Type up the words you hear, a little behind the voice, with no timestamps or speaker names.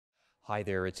Hi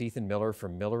there, it's Ethan Miller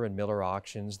from Miller & Miller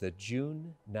Auctions. The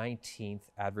June 19th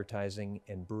Advertising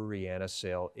and Breweriana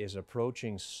sale is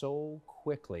approaching so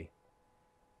quickly.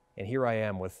 And here I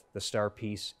am with the star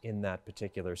piece in that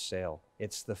particular sale.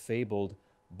 It's the fabled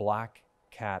Black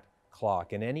Cat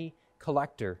clock. And any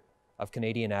collector of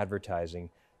Canadian advertising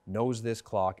knows this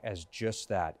clock as just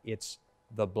that. It's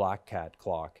the Black Cat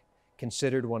clock,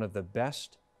 considered one of the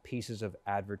best pieces of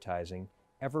advertising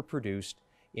ever produced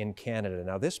in Canada.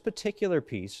 Now this particular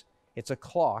piece, it's a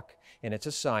clock and it's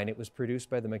a sign. It was produced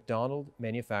by the McDonald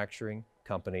Manufacturing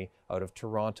Company out of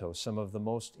Toronto. Some of the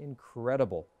most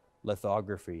incredible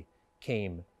lithography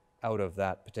came out of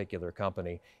that particular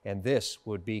company, and this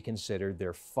would be considered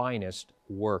their finest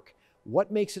work. What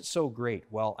makes it so great?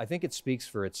 Well, I think it speaks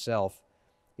for itself.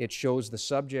 It shows the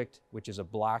subject, which is a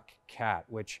black cat,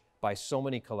 which by so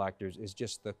many collectors is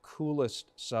just the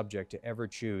coolest subject to ever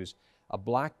choose. A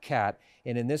black cat,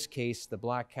 and in this case, the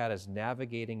black cat is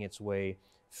navigating its way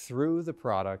through the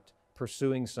product,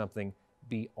 pursuing something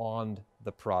beyond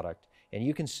the product. And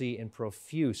you can see in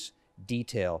profuse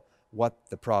detail what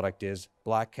the product is.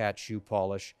 Black cat shoe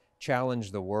polish,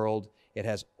 challenge the world. It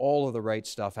has all of the right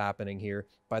stuff happening here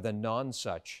by the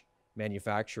Non-Such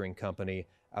Manufacturing Company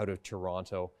out of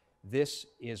Toronto. This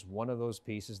is one of those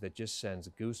pieces that just sends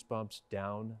goosebumps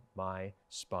down my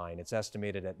spine. It's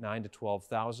estimated at $9,000 to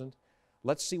 $12,000.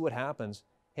 Let's see what happens.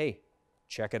 Hey,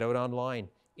 check it out online.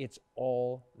 It's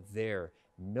all there.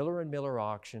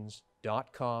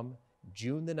 MillerandMillerAuctions.com,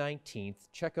 June the 19th.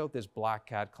 Check out this Black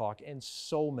Cat clock and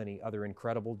so many other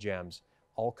incredible gems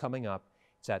all coming up.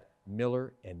 It's at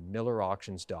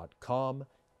MillerandMillerAuctions.com.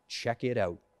 Check it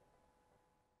out.